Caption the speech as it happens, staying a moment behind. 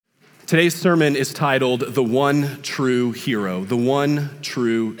Today's sermon is titled, The One True Hero, The One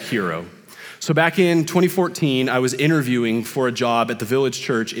True Hero. So back in 2014, I was interviewing for a job at the Village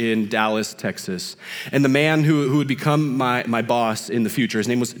Church in Dallas, Texas. And the man who would become my boss in the future, his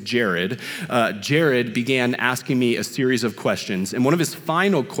name was Jared. Jared began asking me a series of questions. And one of his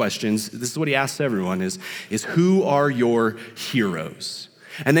final questions, this is what he asks everyone, is who are your heroes?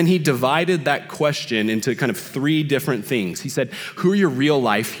 And then he divided that question into kind of three different things. He said, who are your real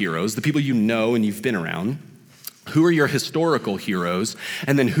life heroes, the people you know and you've been around? Who are your historical heroes?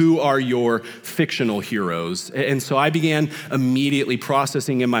 And then who are your fictional heroes? And so I began immediately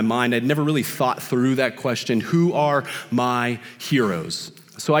processing in my mind. I'd never really thought through that question. Who are my heroes?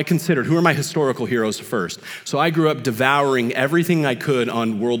 So I considered, who are my historical heroes first? So I grew up devouring everything I could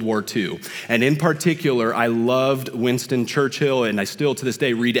on World War II. And in particular, I loved Winston Churchill, and I still to this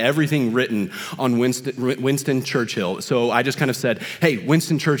day read everything written on Winston Churchill. So I just kind of said, hey,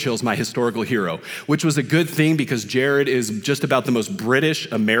 Winston Churchill's my historical hero, which was a good thing because Jared is just about the most British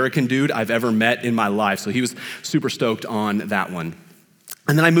American dude I've ever met in my life. So he was super stoked on that one.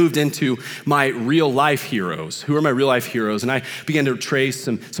 And then I moved into my real life heroes. Who are my real life heroes? And I began to trace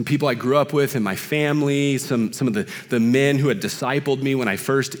some people I grew up with in my family, some of the men who had discipled me when I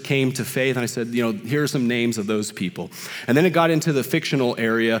first came to faith. And I said, here are some names of those people. And then it got into the fictional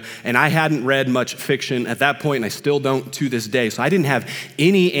area, and I hadn't read much fiction at that point, and I still don't to this day. So I didn't have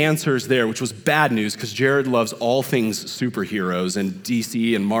any answers there, which was bad news because Jared loves all things superheroes and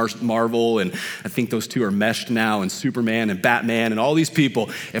DC and Marvel, and I think those two are meshed now, and Superman and Batman and all these people.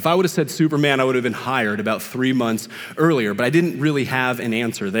 If I would have said Superman, I would have been hired about 3 months earlier, but I didn't really have an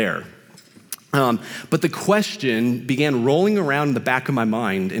answer there. But the question began rolling around in the back of my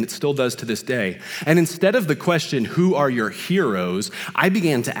mind, and it still does to this day. And instead of the question, who are your heroes, I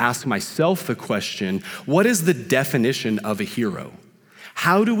began to ask myself the question, what is the definition of a hero?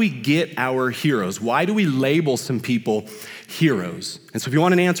 How do we get our heroes? Why do we label some people heroes? And so if you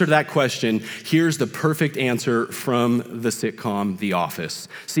want an answer to that question, here's the perfect answer from the sitcom The Office.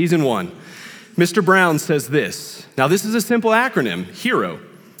 Season 1, Mr. Brown says this. Now this is a simple acronym, HERO.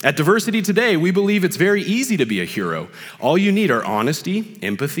 At Diversity Today, we believe it's very easy to be a hero. All you need are honesty,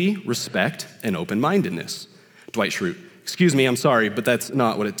 empathy, respect, and open-mindedness. Dwight Schrute, excuse me, I'm sorry, but that's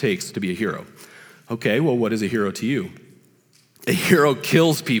not what it takes to be a hero. Okay, well, what is a hero to you? A hero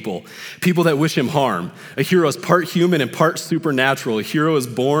kills people that wish him harm. A hero is part human and part supernatural. A hero is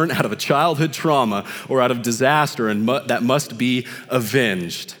born out of a childhood trauma or out of disaster and that must be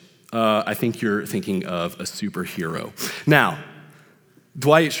avenged. I think you're thinking of a superhero. Now,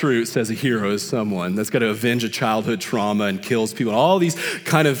 Dwight Schrute says a hero is someone that's got to avenge a childhood trauma and kills people, all these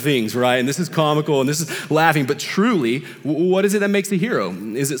kind of things, right? And this is comical and this is laughing, but truly, what is it that makes a hero?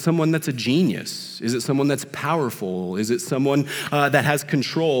 Is it someone that's a genius? Is it someone that's powerful? Is it someone that has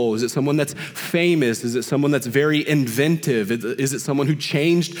control? Is it someone that's famous? Is it someone that's very inventive? Is it someone who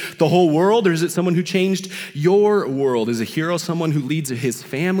changed the whole world, or is it someone who changed your world? Is a hero someone who leads his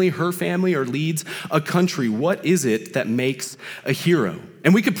family, her family, or leads a country? What is it that makes a hero?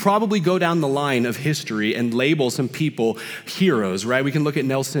 And we could probably go down the line of history and label some people heroes, right? We can look at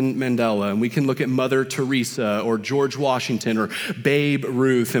Nelson Mandela, and we can look at Mother Teresa or George Washington or Babe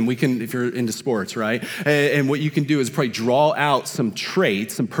Ruth, and we can, if you're into sports, right? And what you can do is probably draw out some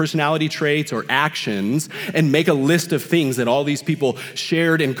traits, some personality traits or actions, and make a list of things that all these people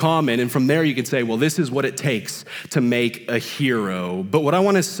shared in common. And from there you can say, well, this is what it takes to make a hero. But what I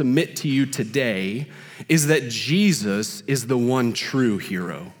want to submit to you today is that Jesus is the one true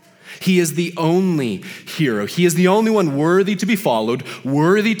hero. He is the only hero. He is the only one worthy to be followed,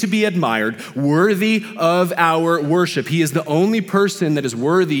 worthy to be admired, worthy of our worship. He is the only person that is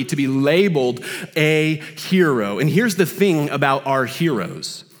worthy to be labeled a hero. And here's the thing about our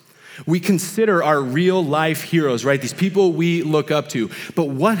heroes. We consider our real life heroes, right? These people we look up to. But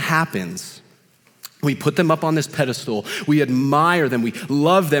what happens? We put them up on this pedestal, we admire them, we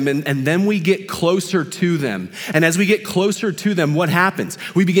love them, and then we get closer to them. And as we get closer to them, what happens?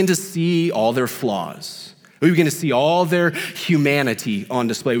 We begin to see all their flaws. We begin to see all their humanity on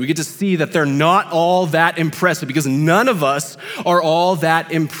display. We get to see that they're not all that impressive because none of us are all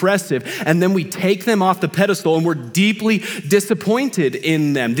that impressive. And then we take them off the pedestal and we're deeply disappointed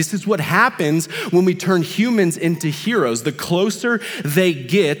in them. This is what happens when we turn humans into heroes. The closer they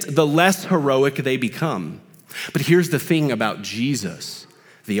get, the less heroic they become. But here's the thing about Jesus.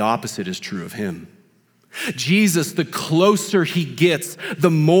 The opposite is true of him. Jesus, the closer he gets,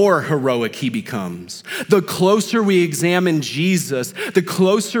 the more heroic he becomes. The closer we examine Jesus, the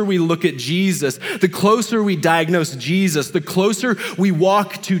closer we look at Jesus, the closer we diagnose Jesus, the closer we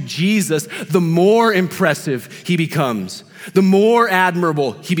walk to Jesus, the more impressive he becomes. The more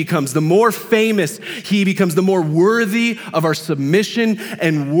admirable he becomes, the more famous he becomes, the more worthy of our submission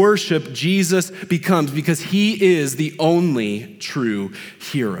and worship Jesus becomes, because he is the only true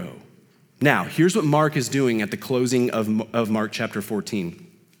hero. Now, here's what Mark is doing at the closing of Mark chapter 14.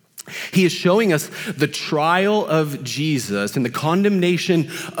 He is showing us the trial of Jesus and the condemnation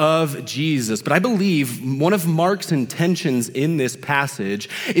of Jesus. But I believe one of Mark's intentions in this passage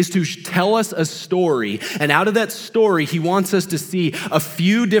is to tell us a story. And out of that story, he wants us to see a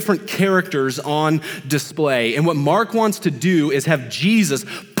few different characters on display. And what Mark wants to do is have Jesus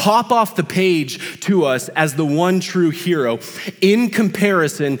pop off the page to us as the one true hero in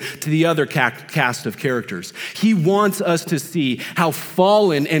comparison to the other cast of characters. He wants us to see how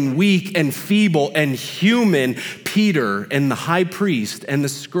fallen and weak and feeble and human Peter and the high priest and the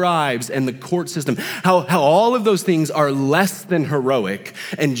scribes and the court system, how all of those things are less than heroic,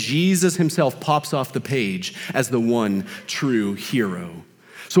 and Jesus himself pops off the page as the one true hero.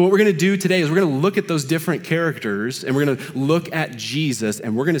 So what we're gonna do today is we're gonna look at those different characters, and we're gonna look at Jesus,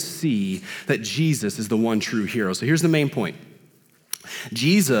 and we're gonna see that Jesus is the one true hero. So here's the main point.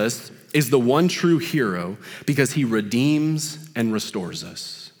 Jesus is the one true hero because he redeems and restores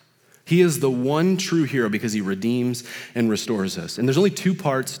us. He is the one true hero because he redeems and restores us. And there's only two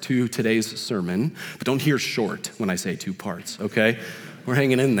parts to today's sermon, but don't hear short when I say two parts, okay? We're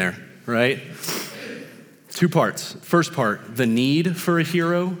hanging in there, right? Two parts. First part, the need for a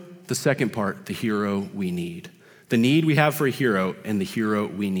hero. The second part, the hero we need. The need we have for a hero and the hero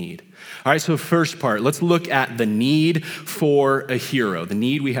we need. All right, so first part, let's look at the need for a hero, the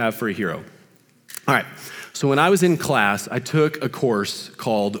need we have for a hero. All right, so when I was in class, I took a course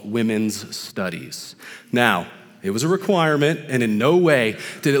called Women's Studies. Now, it was a requirement, and in no way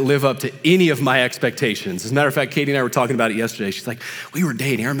did it live up to any of my expectations. As a matter of fact, Katie and I were talking about it yesterday. She's like, we were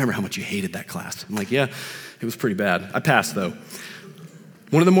dating. I remember how much you hated that class. I'm like, yeah, it was pretty bad. I passed, though.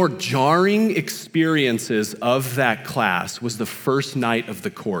 One of the more jarring experiences of that class was the first night of the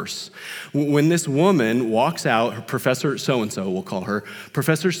course. When this woman walks out, Professor so-and-so, we'll call her,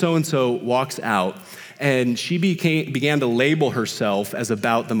 Professor so-and-so walks out, and she began to label herself as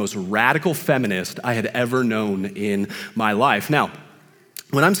about the most radical feminist I had ever known in my life. Now,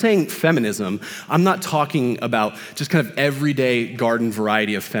 when I'm saying feminism, I'm not talking about just kind of everyday garden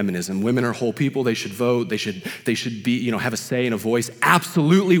variety of feminism. Women are whole people, they should vote, they should be, have a say and a voice.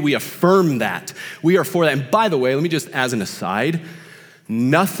 Absolutely, we affirm that. We are for that. And by the way, let me just, as an aside,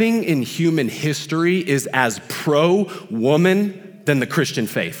 nothing in human history is as pro-woman than the Christian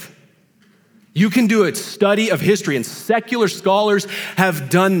faith. You can do a study of history, and secular scholars have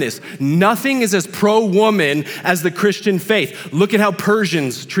done this. Nothing is as pro-woman as the Christian faith. Look at how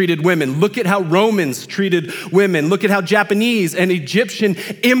Persians treated women. Look at how Romans treated women. Look at how Japanese and Egyptian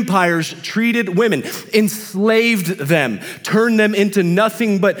empires treated women, enslaved them, turned them into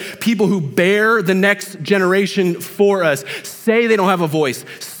nothing but people who bear the next generation for us. Say they don't have a voice.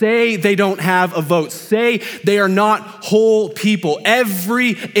 Say they don't have a vote. Say they are not whole people.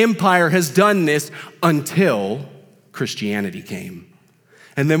 Every empire has done this until Christianity came.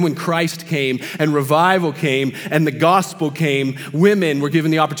 And then when Christ came and revival came and the gospel came, women were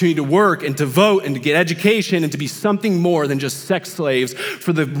given the opportunity to work and to vote and to get education and to be something more than just sex slaves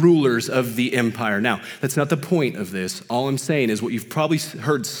for the rulers of the empire. Now, that's not the point of this. All I'm saying is what you've probably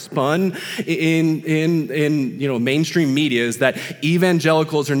heard spun in mainstream media is that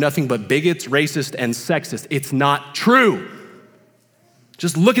evangelicals are nothing but bigots, racist, and sexist. It's not true.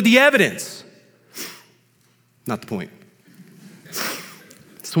 Just look at the evidence. Not the point.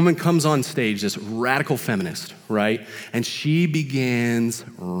 This woman comes on stage, this radical feminist, right? And she begins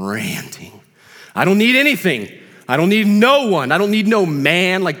ranting. I don't need anything. I don't need no one. I don't need no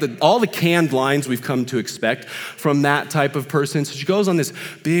man, like all the canned lines we've come to expect from that type of person. So she goes on this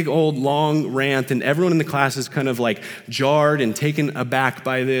big old long rant, and everyone in the class is kind of like jarred and taken aback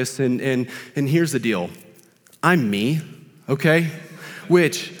by this. And here's the deal. I'm me, okay?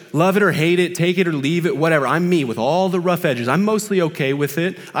 Which, love it or hate it, take it or leave it, whatever. I'm me with all the rough edges. I'm mostly okay with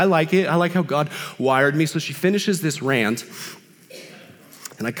it. I like it. I like how God wired me. So she finishes this rant,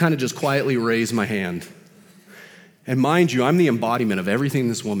 and I kind of just quietly raise my hand. And mind you, I'm the embodiment of everything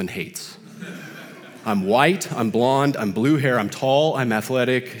this woman hates. I'm white, I'm blonde, I'm blue hair, I'm tall, I'm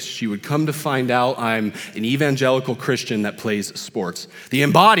athletic. She would come to find out I'm an evangelical Christian that plays sports. The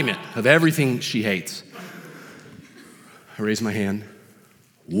embodiment of everything she hates. I raise my hand.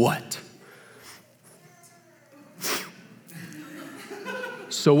 What?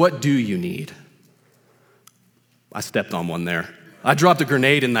 So what do you need? I stepped on one there. I dropped a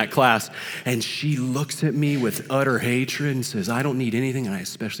grenade in that class, and she looks at me with utter hatred and says, I don't need anything, and I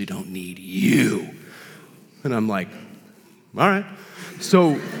especially don't need you. And I'm like, all right.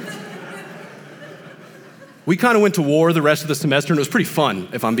 So we kind of went to war the rest of the semester, and it was pretty fun,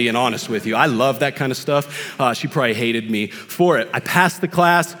 if I'm being honest with you. I love that kind of stuff. She probably hated me for it. I passed the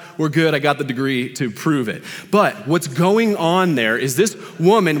class. We're good. I got the degree to prove it. But what's going on there is this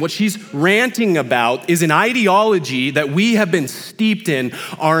woman, what she's ranting about is an ideology that we have been steeped in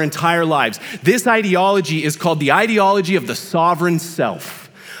our entire lives. This ideology is called the ideology of the sovereign self.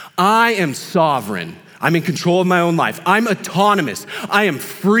 I am sovereign. I'm in control of my own life. I'm autonomous. I am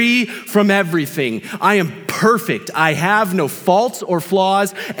free from everything. I am perfect. I have no faults or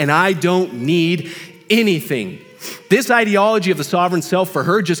flaws, and I don't need anything. This ideology of the sovereign self for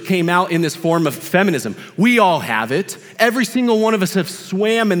her just came out in this form of feminism. We all have it. Every single one of us have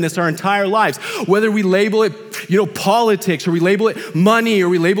swam in this our entire lives. Whether we label it, politics, or we label it money, or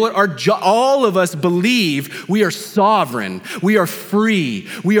we label it our job, all of us believe we are sovereign, we are free,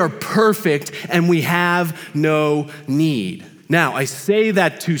 we are perfect, and we have no need. Now, I say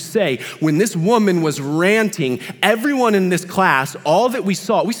that to say, when this woman was ranting, everyone in this class, all that we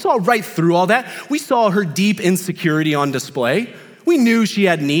saw right through all that. We saw her deep insecurity on display. We knew she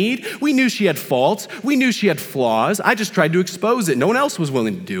had need. We knew she had faults. We knew she had flaws. I just tried to expose it. No one else was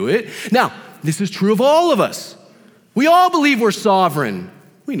willing to do it. Now, this is true of all of us. We all believe we're sovereign.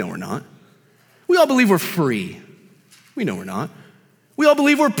 We know we're not. We all believe we're free. We know we're not. We all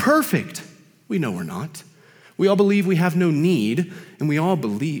believe we're perfect. We know we're not. We all believe we have no need, and we all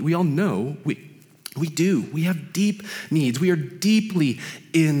know we do. We have deep needs. We are deeply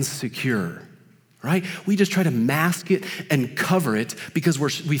insecure, right? We just try to mask it and cover it because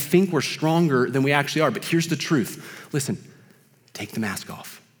we think we're stronger than we actually are. But here's the truth. Listen, take the mask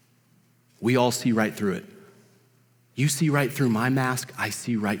off. We all see right through it. You see right through my mask. I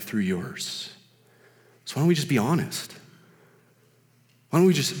see right through yours. So why don't we just be honest? Why don't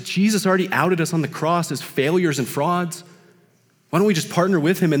we Jesus already outed us on the cross as failures and frauds. Why don't we just partner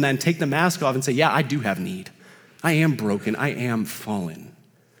with him and then take the mask off and say, yeah, I do have need. I am broken. I am fallen.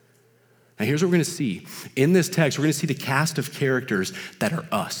 Now here's what we're going to see. In this text, we're going to see the cast of characters that are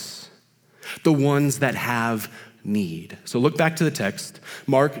us, the ones that have need. So look back to the text,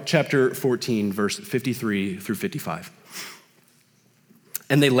 Mark chapter 14, verse 53 through 55.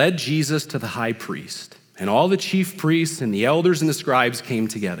 And they led Jesus to the high priest. And all the chief priests and the elders and the scribes came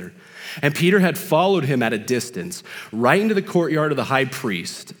together. And Peter had followed him at a distance, right into the courtyard of the high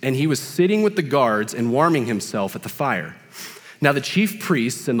priest, and he was sitting with the guards and warming himself at the fire. Now the chief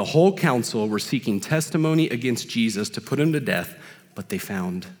priests and the whole council were seeking testimony against Jesus to put him to death, but they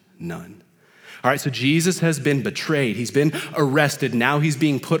found none. All right, so Jesus has been betrayed. He's been arrested. Now he's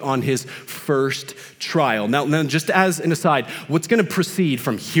being put on his first trial. Now, just as an aside, what's going to proceed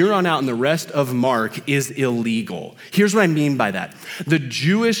from here on out in the rest of Mark is illegal. Here's what I mean by that. The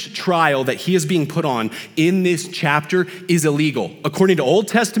Jewish trial that he is being put on in this chapter is illegal. According to Old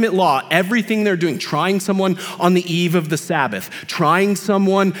Testament law, everything they're doing, trying someone on the eve of the Sabbath, trying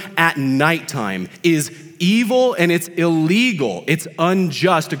someone at nighttime, is evil and it's illegal. It's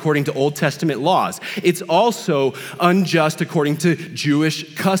unjust according to Old Testament laws. It's also unjust according to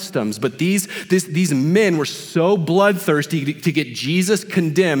Jewish customs. But these men were so bloodthirsty to get Jesus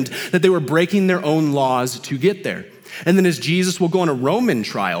condemned that they were breaking their own laws to get there. And then as Jesus will go on a Roman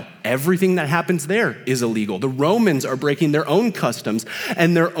trial, everything that happens there is illegal. The Romans are breaking their own customs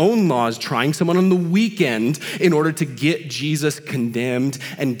and their own laws, trying someone on the weekend in order to get Jesus condemned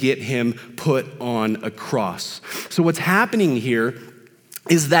and get him put on a cross. So what's happening here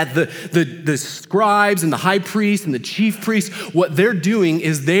is that the scribes and the high priests and the chief priests, what they're doing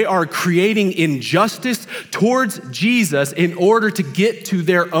is they are creating injustice towards Jesus in order to get to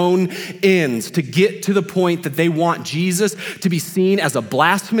their own ends, to get to the point that they want Jesus to be seen as a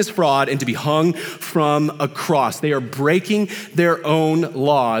blasphemous fraud and to be hung from a cross. They are breaking their own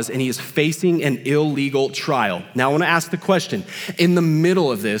laws, and he is facing an illegal trial. Now I want to ask the question, in the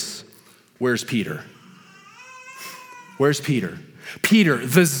middle of this, where's Peter? Where's Peter? Peter,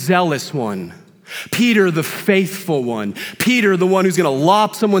 the zealous one. Peter, the faithful one. Peter, the one who's going to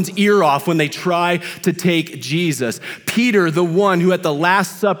lop someone's ear off when they try to take Jesus. Peter, the one who at the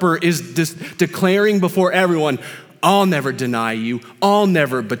Last Supper is declaring before everyone, I'll never deny you. I'll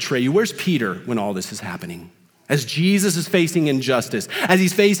never betray you. Where's Peter when all this is happening? As Jesus is facing injustice, as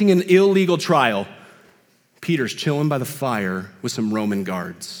he's facing an illegal trial, Peter's chilling by the fire with some Roman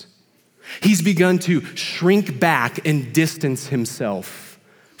guards. He's begun to shrink back and distance himself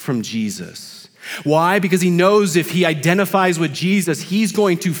from Jesus. Why? Because he knows if he identifies with Jesus, he's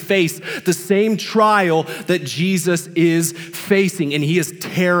going to face the same trial that Jesus is facing, and he is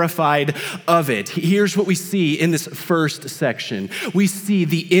terrified of it. Here's what we see in this first section. We see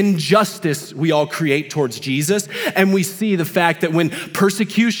the injustice we all create towards Jesus, and we see the fact that when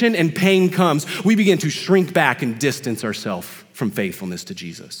persecution and pain comes, we begin to shrink back and distance ourselves from faithfulness to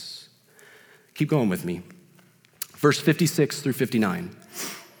Jesus. Keep going with me. Verse 56 through 59.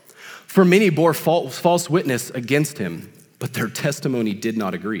 For many bore false witness against him, but their testimony did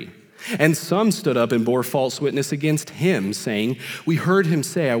not agree. And some stood up and bore false witness against him, saying, we heard him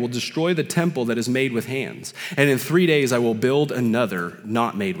say, I will destroy the temple that is made with hands, and in 3 days I will build another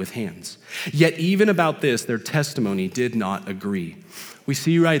not made with hands. Yet even about this, their testimony did not agree. We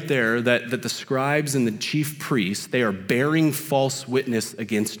see right there that the scribes and the chief priests, they are bearing false witness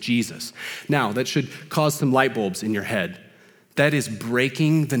against Jesus. Now, that should cause some light bulbs in your head. That is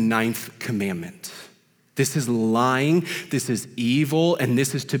breaking the 9th commandment. This is lying, this is evil, and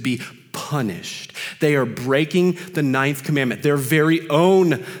this is to be punished. They are breaking the 9th commandment, their very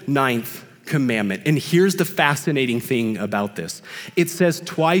own 9th commandment. And here's the fascinating thing about this. It says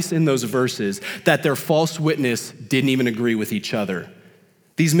twice in those verses that their false witness didn't even agree with each other.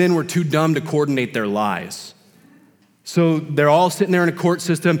 These men were too dumb to coordinate their lies. So they're all sitting there in a court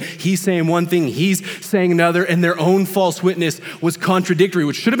system. He's saying one thing, he's saying another, and their own false witness was contradictory,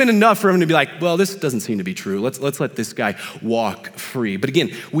 which should have been enough for him to be like, well, this doesn't seem to be true. Let's let this guy walk free. But again,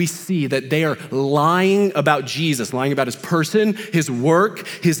 we see that they are lying about Jesus, lying about his person, his work,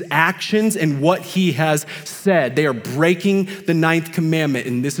 his actions, and what he has said. They are breaking the 9th commandment,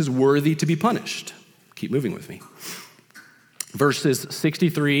 and this is worthy to be punished. Keep moving with me. Verses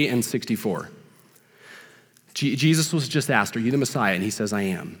 63 and 64. Jesus was just asked, are you the Messiah? And he says, I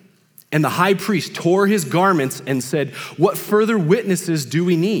am. And the high priest tore his garments and said, what further witnesses do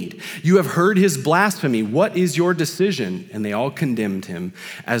we need? You have heard his blasphemy. What is your decision? And they all condemned him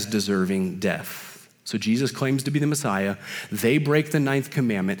as deserving death. So Jesus claims to be the Messiah. They break the 9th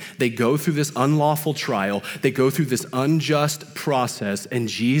commandment. They go through this unlawful trial. They go through this unjust process, and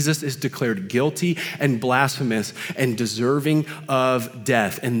Jesus is declared guilty and blasphemous and deserving of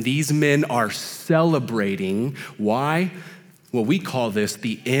death. And these men are celebrating. Why? Well, we call this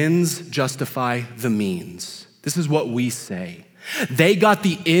the ends justify the means. This is what we say. They got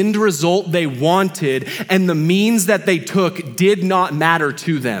the end result they wanted, and the means that they took did not matter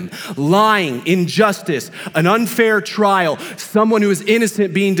to them. Lying, injustice, an unfair trial, someone who is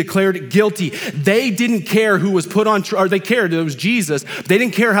innocent being declared guilty. They didn't care who was put on trial, or they cared, it was Jesus. They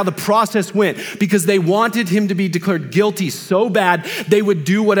didn't care how the process went because they wanted him to be declared guilty so bad they would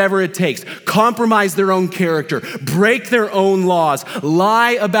do whatever it takes. Compromise their own character, break their own laws,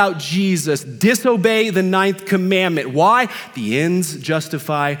 lie about Jesus, disobey the 9th commandment. Why? The ends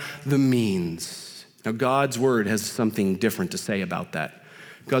justify the means. Now, God's word has something different to say about that.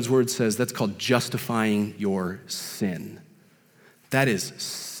 God's word says that's called justifying your sin. That is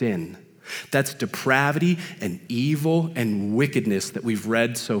sin. That's depravity and evil and wickedness that we've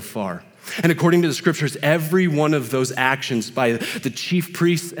read so far. And according to the scriptures, every one of those actions by the chief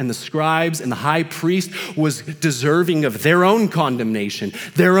priests and the scribes and the high priest was deserving of their own condemnation,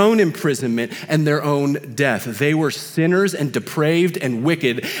 their own imprisonment, and their own death. They were sinners and depraved and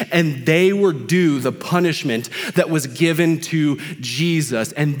wicked, and they were due the punishment that was given to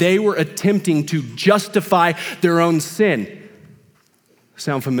Jesus, and they were attempting to justify their own sin.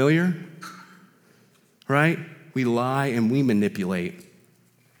 Sound familiar? Right? We lie and we manipulate.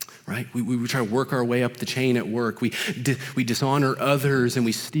 Right? We try to work our way up the chain at work. We dishonor others and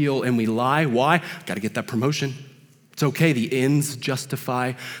we steal and we lie. Why? Got to get that promotion. It's okay. The ends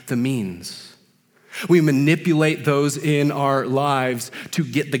justify the means. We manipulate those in our lives to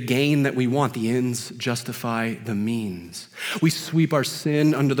get the gain that we want. The ends justify the means. We sweep our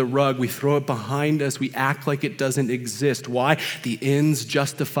sin under the rug. We throw it behind us. We act like it doesn't exist. Why? The ends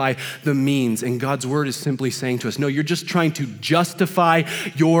justify the means. And God's word is simply saying to us, no, you're just trying to justify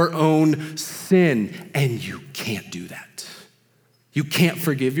your own sin, and you can't do that. You can't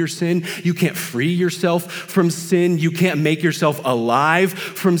forgive your sin. You can't free yourself from sin. You can't make yourself alive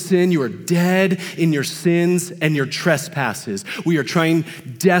from sin. You are dead in your sins and your trespasses. We are trying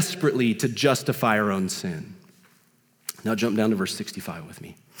desperately to justify our own sin. Now jump down to verse 65 with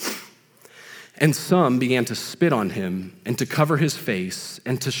me. And some began to spit on him and to cover his face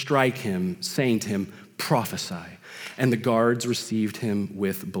and to strike him, saying to him, prophesy. And the guards received him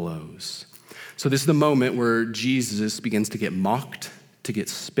with blows. So this is the moment where Jesus begins to get mocked to get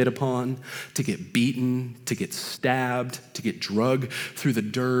spit upon, to get beaten, to get stabbed, to get dragged through the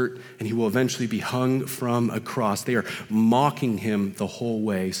dirt, and he will eventually be hung from a cross. They are mocking him the whole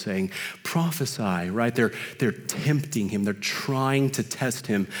way, saying, prophesy, right? They're tempting him. They're trying to test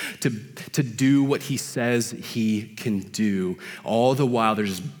him to do what he says he can do. All the while, they're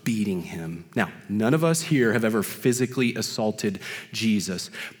just beating him. Now, none of us here have ever physically assaulted Jesus,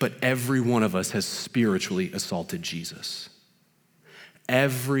 but every one of us has spiritually assaulted Jesus.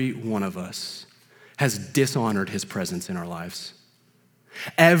 Every one of us has dishonored his presence in our lives.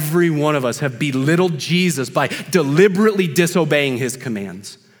 Every one of us have belittled Jesus by deliberately disobeying his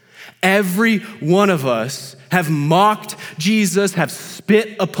commands. Every one of us have mocked Jesus, have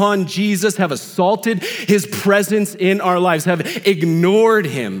spit upon Jesus, have assaulted his presence in our lives, have ignored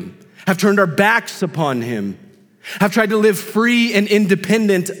him, have turned our backs upon him, have tried to live free and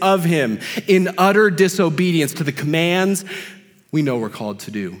independent of him in utter disobedience to the commands we know we're called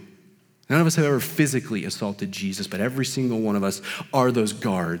to do. None of us have ever physically assaulted Jesus, but every single one of us are those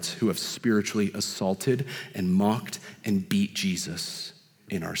guards who have spiritually assaulted and mocked and beat Jesus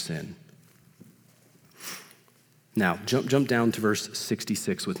in our sin. Now, jump down to verse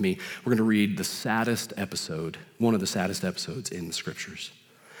 66 with me. We're going to read the saddest episode, one of the saddest episodes in the scriptures.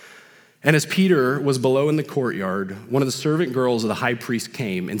 And as Peter was below in the courtyard, one of the servant girls of the high priest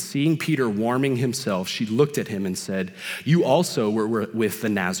came, and seeing Peter warming himself, she looked at him and said, "You also were with the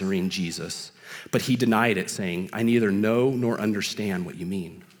Nazarene Jesus." But he denied it, saying, "I neither know nor understand what you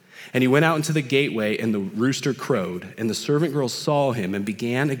mean." And he went out into the gateway, and the rooster crowed. And the servant girls saw him and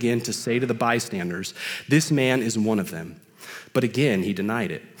began again to say to the bystanders, "This man is one of them." But again he denied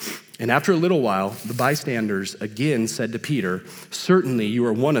it. And after a little while, the bystanders again said to Peter, "Certainly you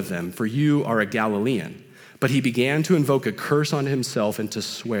are one of them, for you are a Galilean." But he began to invoke a curse on himself and to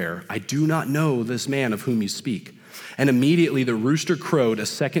swear, "I do not know this man of whom you speak." And immediately the rooster crowed a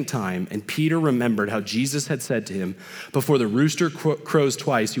second time, and Peter remembered how Jesus had said to him, "Before the rooster crows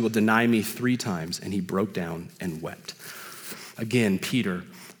twice, you will deny me 3 times." And he broke down and wept. Again, Peter,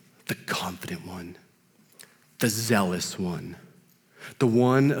 the confident one, the zealous one, the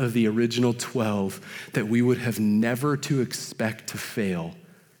one of the original 12 that we would have never to expect to fail,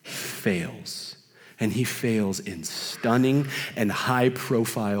 fails. And he fails in stunning and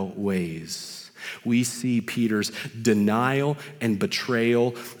high-profile ways. We see Peter's denial and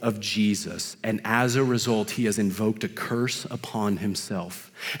betrayal of Jesus, and as a result, he has invoked a curse upon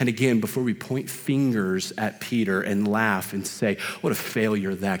himself. And again, before we point fingers at Peter and laugh and say, what a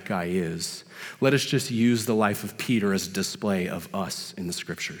failure that guy is, let us just use the life of Peter as a display of us in the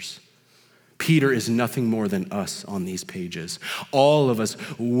scriptures. Peter is nothing more than us on these pages. All of us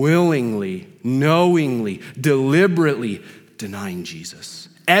willingly, knowingly, deliberately denying Jesus.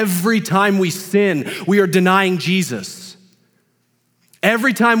 Every time we sin, we are denying Jesus.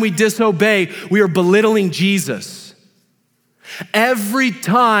 Every time we disobey, we are belittling Jesus. Every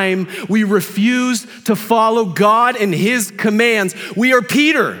time we refuse to follow God and his commands, we are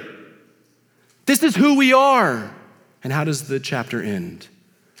Peter. This is who we are. And how does the chapter end?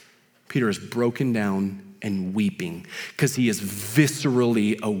 Peter is broken down and weeping because he is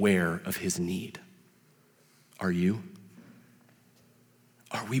viscerally aware of his need. Are you?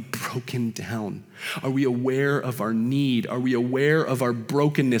 Are we broken down? Are we aware of our need? Are we aware of our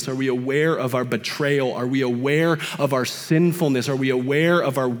brokenness? Are we aware of our betrayal? Are we aware of our sinfulness? Are we aware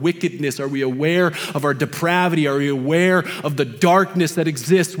of our wickedness? Are we aware of our depravity? Are we aware of the darkness that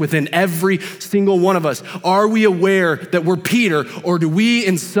exists within every single one of us? Are we aware that we're Peter, or do we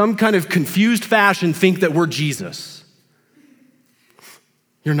in some kind of confused fashion think that we're Jesus?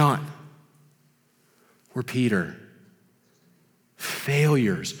 You're not. We're Peter.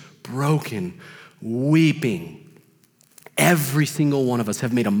 Failures, broken, weeping. Every single one of us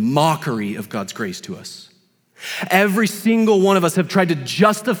have made a mockery of God's grace to us. Every single one of us have tried to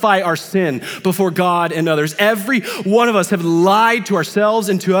justify our sin before God and others. Every one of us have lied to ourselves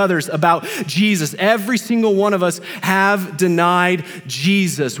and to others about Jesus. Every single one of us have denied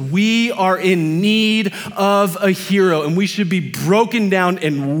Jesus. We are in need of a hero, and we should be broken down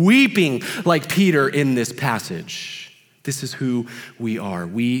and weeping like Peter in this passage. This is who we are.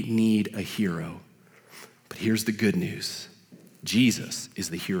 We need a hero. But here's the good news. Jesus is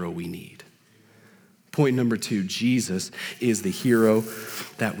the hero we need. Point number 2, Jesus is the hero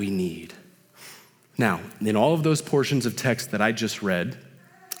that we need. Now, in all of those portions of text that I just read,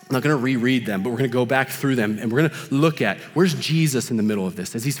 I'm not gonna reread them, but we're gonna go back through them and we're gonna look at where's Jesus in the middle of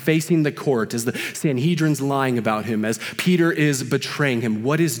this as he's facing the court, as the Sanhedrin's lying about him, as Peter is betraying him.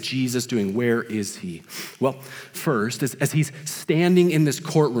 What is Jesus doing? Where is he? Well, first, as he's standing in this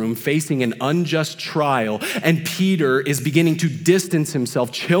courtroom facing an unjust trial and Peter is beginning to distance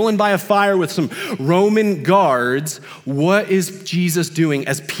himself, chilling by a fire with some Roman guards, what is Jesus doing?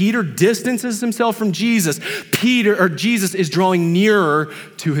 As Peter distances himself from Jesus, Jesus is drawing nearer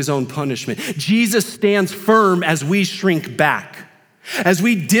to his own punishment. Jesus stands firm as we shrink back. As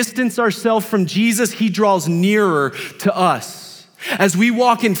we distance ourselves from Jesus, he draws nearer to us. As we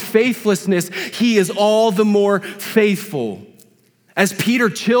walk in faithlessness, he is all the more faithful. As Peter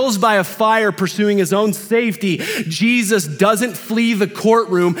chills by a fire pursuing his own safety, Jesus doesn't flee the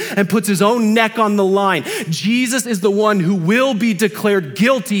courtroom and puts his own neck on the line. Jesus is the one who will be declared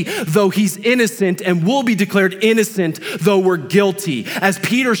guilty though he's innocent, and will be declared innocent though we're guilty. As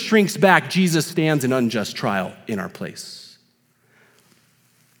Peter shrinks back, Jesus stands in unjust trial in our place.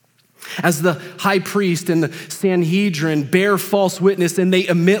 As the high priest and the Sanhedrin bear false witness and they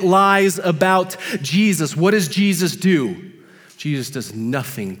emit lies about Jesus, what does Jesus do? Jesus does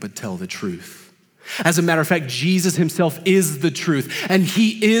nothing but tell the truth. As a matter of fact, Jesus himself is the truth, and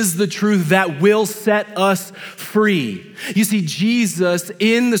he is the truth that will set us free. You see, Jesus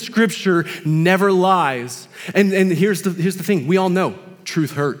in the scripture never lies. And here's the thing, we all know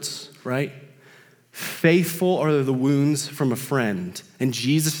truth hurts, right? Faithful are the wounds from a friend, and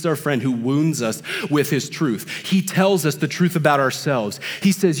Jesus is our friend who wounds us with his truth. He tells us the truth about ourselves.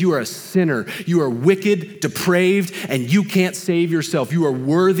 He says, you are a sinner, you are wicked, depraved, and you can't save yourself. You are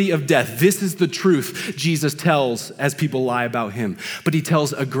worthy of death. This is the truth Jesus tells as people lie about him. But he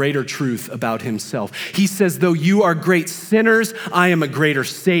tells a greater truth about himself. He says, though you are great sinners, I am a greater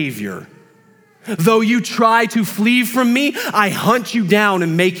savior. Though you try to flee from me, I hunt you down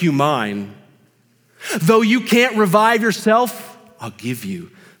and make you mine. Though you can't revive yourself, I'll give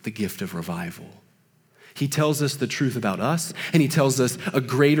you the gift of revival. He tells us the truth about us, and he tells us a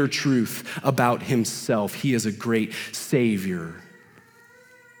greater truth about himself. He is a great savior.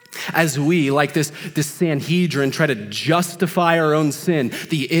 As we, like this Sanhedrin, try to justify our own sin,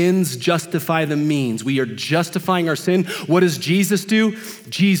 the ends justify the means. We are justifying our sin. What does Jesus do?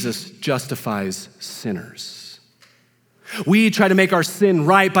 Jesus justifies sinners. We try to make our sin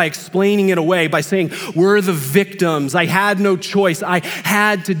right by explaining it away, by saying, we're the victims. I had no choice. I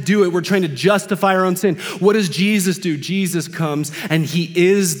had to do it. We're trying to justify our own sin. What does Jesus do? Jesus comes and he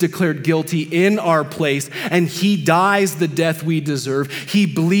is declared guilty in our place, and he dies the death we deserve. He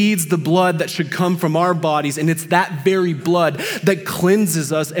bleeds the blood that should come from our bodies, and it's that very blood that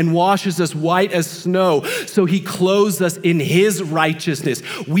cleanses us and washes us white as snow. So he clothes us in his righteousness.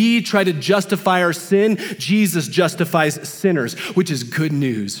 We try to justify our sin. Jesus justifies sinners, which is good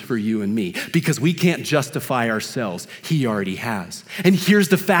news for you and me, because we can't justify ourselves. He already has. And here's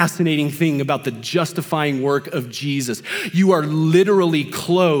the fascinating thing about the justifying work of Jesus. You are literally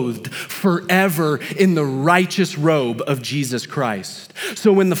clothed forever in the righteous robe of Jesus Christ.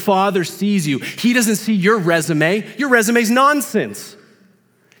 So when the Father sees you, he doesn't see your resume. Your resume's nonsense.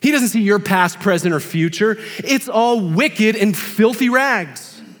 He doesn't see your past, present, or future. It's all wicked and filthy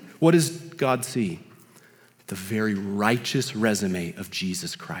rags. What does God see? The very righteous resume of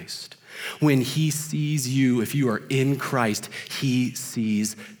Jesus Christ. When he sees you, if you are in Christ, he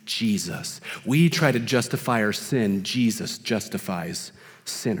sees Jesus. We try to justify our sin. Jesus justifies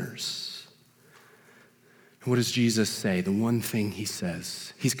sinners. And what does Jesus say? The one thing he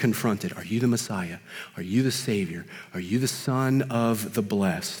says, he's confronted. Are you the Messiah? Are you the Savior? Are you the Son of the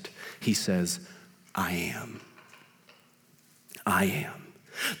Blessed? He says, I am. I am.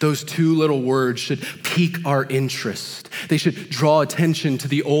 Those two little words should pique our interest. They should draw attention to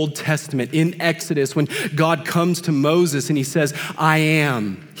the Old Testament. In Exodus, when God comes to Moses and he says, I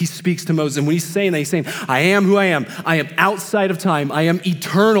am, he speaks to Moses. And when he's saying that, he's saying, I am who I am. I am outside of time. I am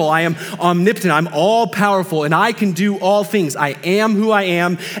eternal. I am omnipotent. I'm all powerful, and I can do all things. I am who I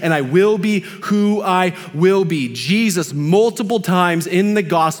am, and I will be who I will be. Jesus, multiple times in the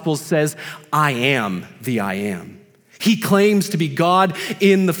Gospels, says, I am the I am. He claims to be God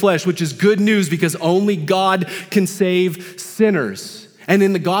in the flesh, which is good news because only God can save sinners. And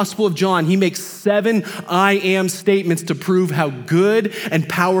in the Gospel of John, he makes 7 I am statements to prove how good and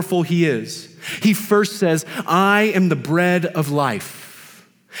powerful he is. He first says, I am the bread of life.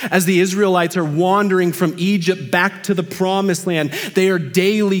 As the Israelites are wandering from Egypt back to the promised land, they are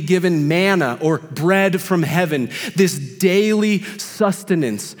daily given manna or bread from heaven, this daily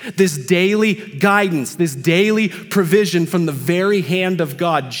sustenance, this daily guidance, this daily provision from the very hand of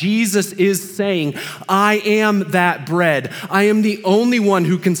God. Jesus is saying, I am that bread. I am the only one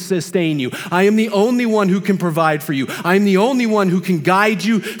who can sustain you. I am the only one who can provide for you. I am the only one who can guide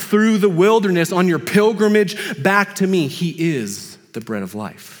you through the wilderness on your pilgrimage back to me. He is the bread of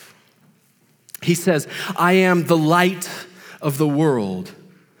life. He says, I am the light of the world.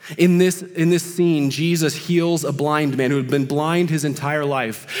 In this scene, Jesus heals a blind man who had been blind his entire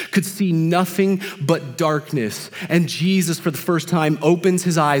life, could see nothing but darkness. And Jesus, for the first time, opens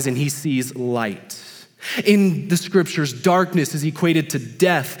his eyes and he sees light. In the scriptures, darkness is equated to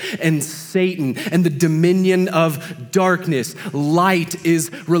death and Satan and the dominion of darkness. Light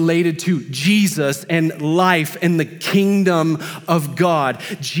is related to Jesus and life and the kingdom of God.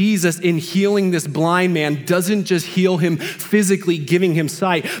 Jesus, in healing this blind man, doesn't just heal him physically, giving him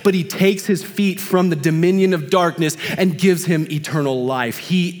sight, but he takes his feet from the dominion of darkness and gives him eternal life.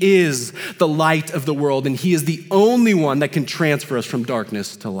 He is the light of the world, and he is the only one that can transfer us from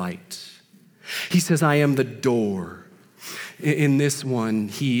darkness to light. He says, I am the door. In this one,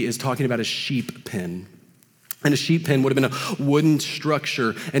 he is talking about a sheep pen. And a sheep pen would have been a wooden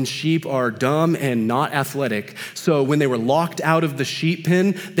structure, and sheep are dumb and not athletic. So when they were locked out of the sheep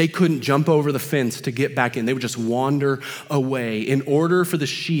pen, they couldn't jump over the fence to get back in. They would just wander away. In order for the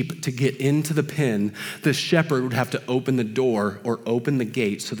sheep to get into the pen, the shepherd would have to open the door or open the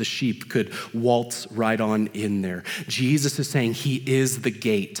gate so the sheep could waltz right on in there. Jesus is saying he is the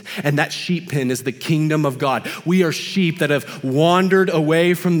gate, and that sheep pen is the kingdom of God. We are sheep that have wandered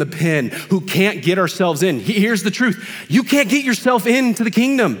away from the pen, who can't get ourselves in. Here's the truth. You can't get yourself into the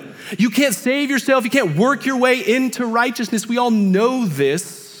kingdom. You can't save yourself. You can't work your way into righteousness. We all know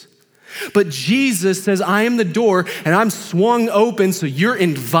this. But Jesus says, I am the door and I'm swung open, so you're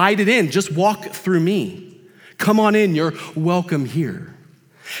invited in. Just walk through me. Come on in. You're welcome here.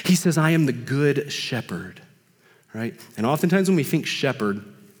 He says, I am the good shepherd, right? And oftentimes when we think shepherd,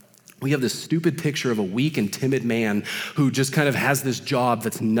 we have this stupid picture of a weak and timid man who just kind of has this job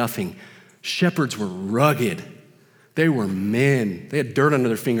that's nothing. Shepherds were rugged. They were men. They had dirt under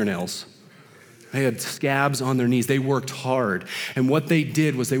their fingernails. They had scabs on their knees. They worked hard. And what they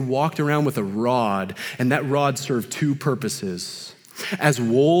did was they walked around with a rod, and that rod served two purposes. As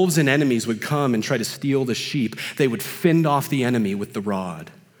wolves and enemies would come and try to steal the sheep, they would fend off the enemy with the rod.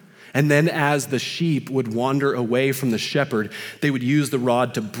 And then as the sheep would wander away from the shepherd, they would use the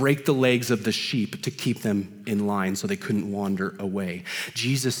rod to break the legs of the sheep to keep them in line so they couldn't wander away.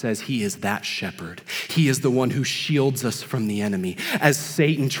 Jesus says he is that shepherd. He is the one who shields us from the enemy. As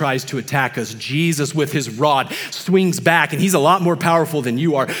Satan tries to attack us, Jesus with his rod swings back, and he's a lot more powerful than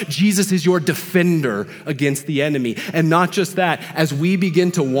you are. Jesus is your defender against the enemy. And not just that, as we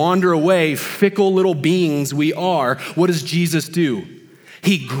begin to wander away, fickle little beings we are, what does Jesus do?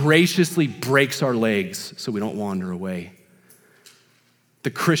 He graciously breaks our legs so we don't wander away.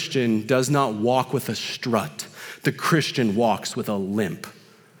 The Christian does not walk with a strut. The Christian walks with a limp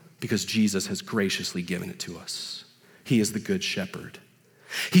because Jesus has graciously given it to us. He is the good shepherd.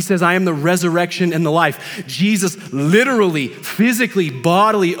 He says, I am the resurrection and the life. Jesus literally, physically,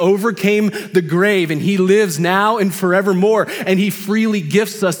 bodily overcame the grave, and he lives now and forevermore, and he freely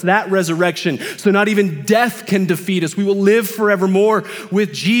gifts us that resurrection. So not even death can defeat us. We will live forevermore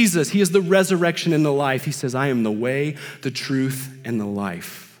with Jesus. He is the resurrection and the life. He says, I am the way, the truth, and the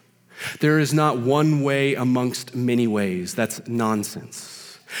life. There is not one way amongst many ways. That's nonsense.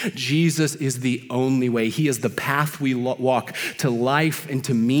 Jesus is the only way. He is the path we walk to life and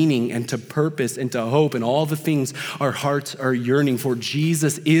to meaning and to purpose and to hope and all the things our hearts are yearning for.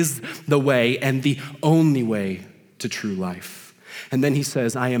 Jesus is the way and the only way to true life. And then he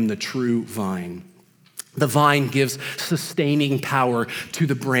says, I am the true vine. The vine gives sustaining power to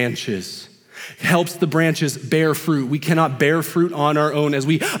the branches. Helps the branches bear fruit. We cannot bear fruit on our own. As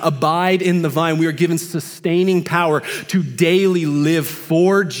we abide in the vine, we are given sustaining power to daily live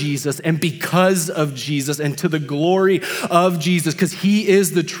for Jesus and because of Jesus and to the glory of Jesus, because he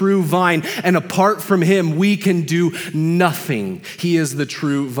is the true vine, and apart from him, we can do nothing. He is the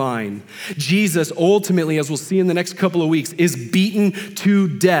true vine. Jesus ultimately, as we'll see in the next couple of weeks, is beaten to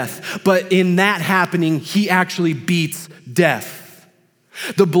death, but in that happening, he actually beats death.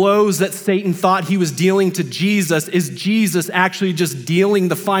 The blows that Satan thought he was dealing to Jesus is Jesus actually just dealing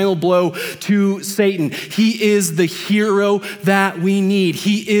the final blow to Satan. He is the hero that we need.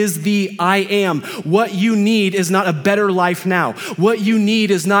 He is the I am. What you need is not a better life now. What you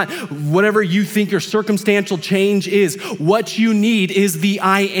need is not whatever you think your circumstantial change is. What you need is the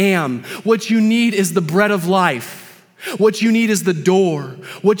I am. What you need is the bread of life. What you need is the door.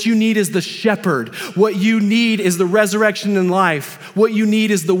 What you need is the shepherd. What you need is the resurrection and life. What you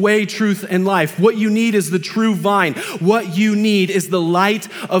need is the way, truth, and life. What you need is the true vine. What you need is the light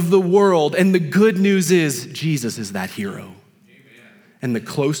of the world. And the good news is Jesus is that hero. Amen. And the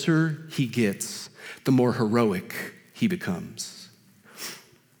closer he gets, the more heroic he becomes.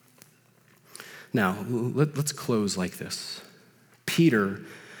 Now, let's close like this. Peter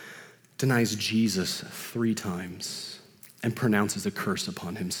denies Jesus 3 times and pronounces a curse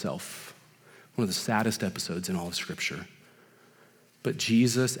upon himself. One of the saddest episodes in all of Scripture. But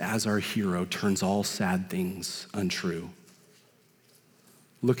Jesus, as our hero, turns all sad things untrue.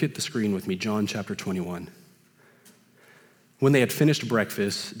 Look at the screen with me, John chapter 21. When they had finished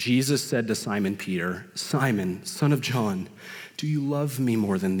breakfast, Jesus said to Simon Peter, "Simon, son of John, do you love me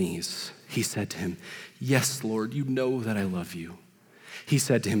more than these?" He said to him, "Yes, Lord, you know that I love you." He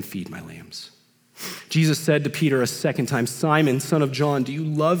said to him, "Feed my lambs." Jesus said to Peter a second time, "Simon, son of John, do you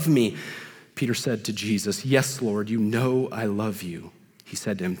love me?" Peter said to Jesus, "Yes, Lord, you know I love you." He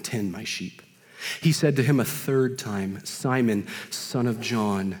said to him, "Tend my sheep." He said to him a third time, "Simon, son of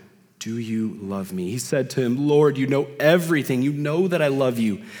John, do you love me?" He said to him, "Lord, you know everything. You know that I love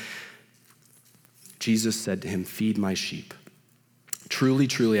you." Jesus said to him, "Feed my sheep. Truly,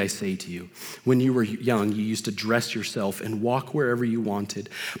 truly, I say to you, when you were young, you used to dress yourself and walk wherever you wanted.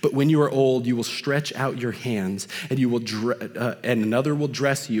 But when you are old, you will stretch out your hands, and and another will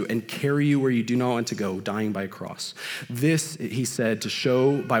dress you and carry you where you do not want to go, dying by a cross." This, he said, to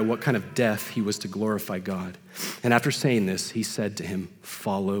show by what kind of death he was to glorify God. And after saying this, he said to him,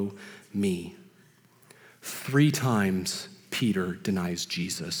 "Follow me." 3 times Peter denies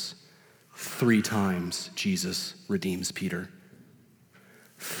Jesus. 3 times Jesus redeems Peter.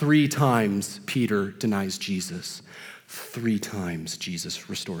 3 times Peter denies Jesus. 3 times Jesus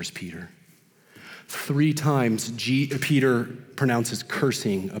restores Peter. 3 times Peter pronounces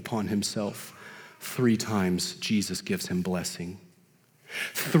cursing upon himself. 3 times Jesus gives him blessing.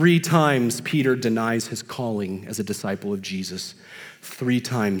 3 times Peter denies his calling as a disciple of Jesus. 3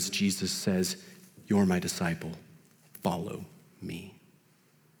 times Jesus says, "You're my disciple. Follow me."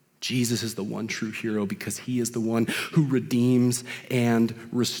 Jesus is the one true hero because he is the one who redeems and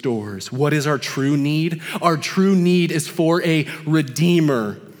restores. What is our true need? Our true need is for a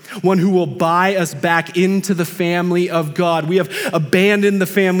redeemer, one who will buy us back into the family of God. We have abandoned the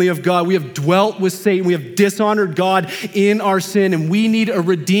family of God. We have dwelt with Satan. We have dishonored God in our sin, and we need a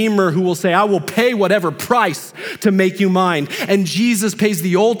redeemer who will say, "I will pay whatever price to make you mine." And Jesus pays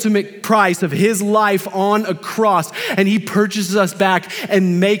the ultimate price of his life on a cross, and he purchases us back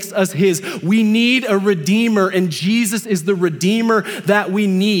and makes us his. We need a redeemer, and Jesus is the redeemer that we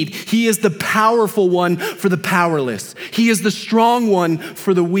need. He is the powerful one for the powerless. He is the strong one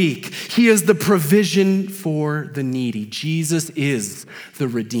for the weak. He is the provision for the needy. Jesus is the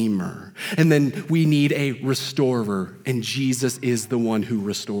redeemer. And then we need a restorer, and Jesus is the one who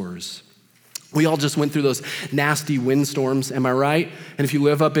restores. We all just went through those nasty windstorms, am I right? And if you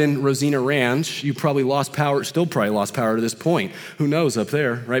live up in Rosina Ranch, you probably lost power, still probably lost power to this point. Who knows up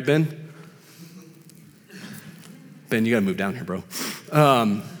there, right, Ben? Ben, you gotta move down here, bro.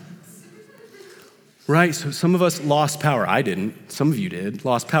 Right, so some of us lost power. I didn't. Some of you did.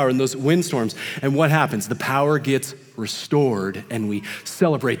 Lost power in those windstorms. And what happens? The power gets restored and we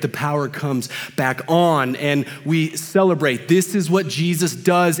celebrate. The power comes back on and we celebrate. This is what Jesus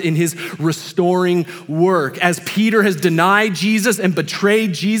does in his restoring work. As Peter has denied Jesus and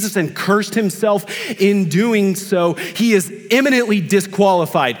betrayed Jesus and cursed himself in doing so, he is imminently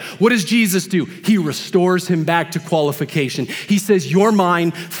disqualified. What does Jesus do? He restores him back to qualification. He says, "You're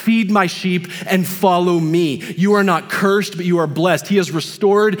mine, feed my sheep and follow me. You are not cursed, but you are blessed." He has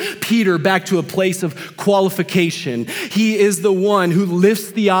restored Peter back to a place of qualification. He is the one who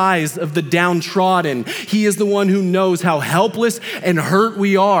lifts the eyes of the downtrodden. He is the one who knows how helpless and hurt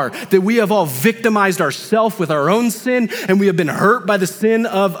we are, that we have all victimized ourselves with our own sin and we have been hurt by the sin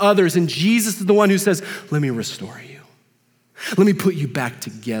of others. And Jesus is the one who says, "Let me restore you. Let me put you back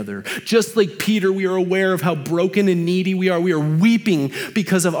together." Just like Peter, we are aware of how broken and needy we are. We are weeping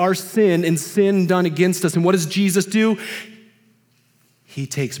because of our sin and sin done against us. And what does Jesus do? He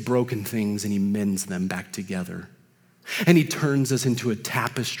takes broken things and he mends them back together. And he turns us into a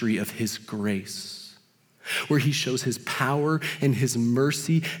tapestry of his grace. where he shows his power and his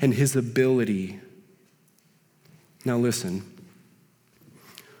mercy and his ability. Now listen,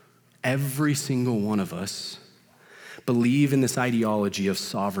 every single one of us believe in this ideology of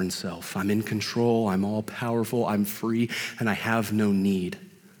sovereign self. I'm in control, I'm all powerful, I'm free, and I have no need.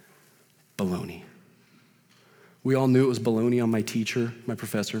 Baloney. We all knew it was baloney on my teacher, my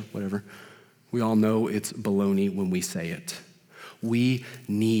professor, whatever. We all know it's baloney when we say it. We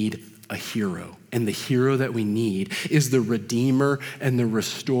need a hero, and the hero that we need is the Redeemer and the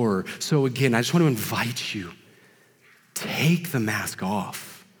Restorer. So again, I just want to invite you, take the mask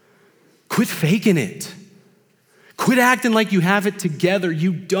off. Quit faking it. Quit acting like you have it together.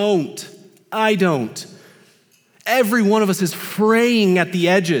 You don't. I don't. Every one of us is fraying at the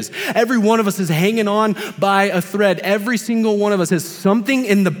edges. Every one of us is hanging on by a thread. Every single one of us has something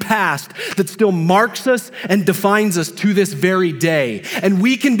in the past that still marks us and defines us to this very day. And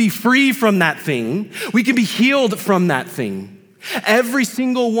we can be free from that thing. We can be healed from that thing. Every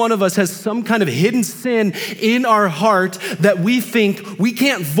single one of us has some kind of hidden sin in our heart that we think we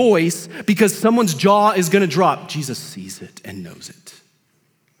can't voice because someone's jaw is going to drop. Jesus sees it and knows it.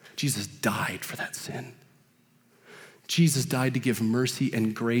 Jesus died for that sin. Jesus died to give mercy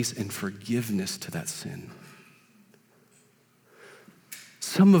and grace and forgiveness to that sin.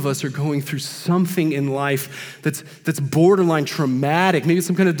 Some of us are going through something in life that's borderline traumatic. Maybe it's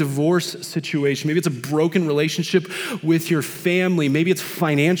some kind of divorce situation. Maybe it's a broken relationship with your family. Maybe it's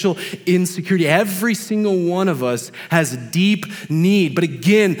financial insecurity. Every single one of us has deep need. But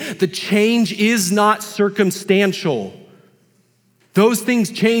again, the change is not circumstantial. Those things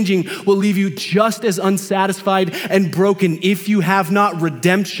changing will leave you just as unsatisfied and broken if you have not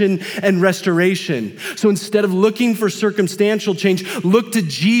redemption and restoration. So instead of looking for circumstantial change, look to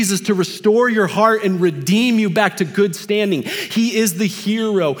Jesus to restore your heart and redeem you back to good standing. He is the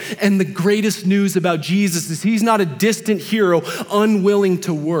hero, and the greatest news about Jesus is he's not a distant hero unwilling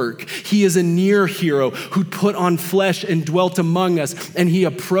to work. He is a near hero who put on flesh and dwelt among us, and he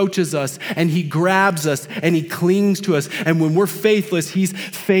approaches us, and he grabs us, and he clings to us, and when we're faithful, he's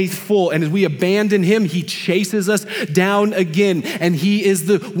faithful. And as we abandon him, he chases us down again. And he is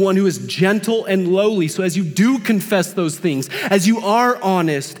the one who is gentle and lowly. So as you do confess those things, as you are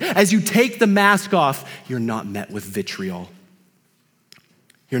honest, as you take the mask off, you're not met with vitriol.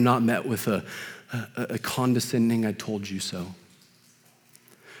 You're not met with a condescending, I told you so.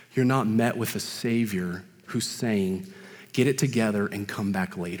 You're not met with a Savior who's saying, get it together and come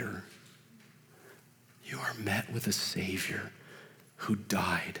back later. You are met with a Savior who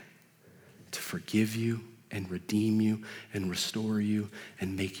died to forgive you and redeem you and restore you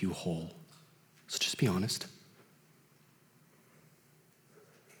and make you whole. So just be honest.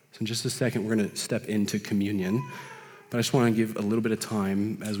 So in just a second, we're going to step into communion, but I just want to give a little bit of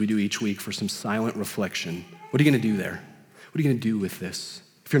time, as we do each week, for some silent reflection. What are you going to do there? What are you going to do with this?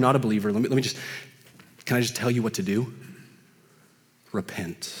 If you're not a believer, can I just tell you what to do?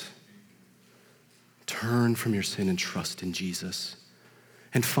 Repent. Turn from your sin and trust in Jesus.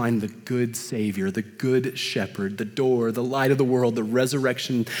 And find the good Savior, the good shepherd, the door, the light of the world, the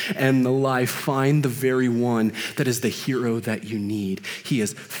resurrection and the life. Find the very one that is the hero that you need. He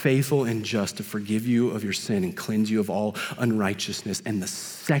is faithful and just to forgive you of your sin and cleanse you of all unrighteousness. And the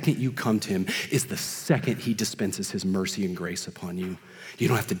second you come to him is the second he dispenses his mercy and grace upon you. You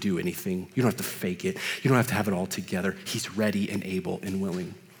don't have to do anything. You don't have to fake it. You don't have to have it all together. He's ready and able and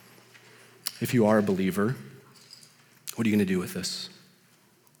willing. If you are a believer, what are you going to do with this?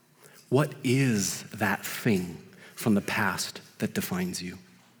 What is that thing from the past that defines you?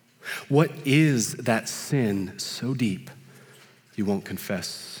 What is that sin so deep you won't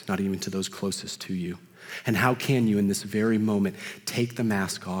confess, not even to those closest to you? And how can you in this very moment take the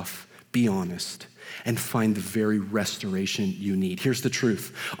mask off, be honest, and find the very restoration you need? Here's the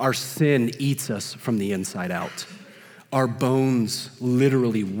truth. Our sin eats us from the inside out. Our bones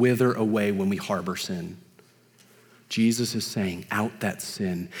literally wither away when we harbor sin. Jesus is saying, out that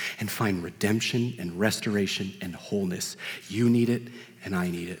sin and find redemption and restoration and wholeness. You need it and I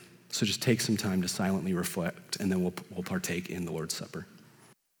need it. So just take some time to silently reflect, and then we'll partake in the Lord's Supper.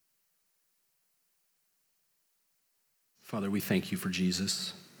 Father, we thank you for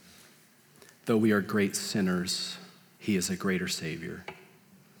Jesus. Though we are great sinners, he is a greater Savior.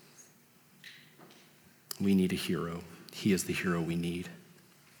 We need a hero. He is the hero we need.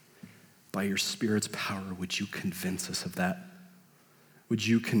 By your Spirit's power, would you convince us of that? Would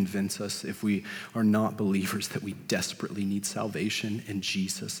you convince us, if we are not believers, that we desperately need salvation and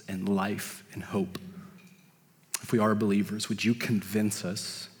Jesus and life and hope? If we are believers, would you convince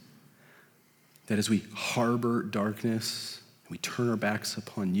us that as we harbor darkness and we turn our backs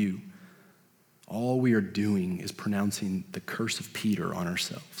upon you, all we are doing is pronouncing the curse of Peter on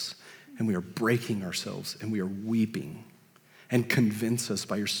ourselves. And we are breaking ourselves and we are weeping. And convince us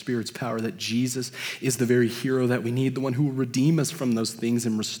by your Spirit's power that Jesus is the very hero that we need, the one who will redeem us from those things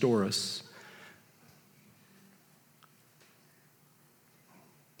and restore us.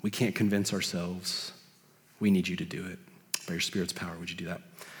 We can't convince ourselves. We need you to do it. By your Spirit's power, would you do that?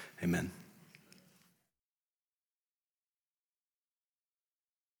 Amen.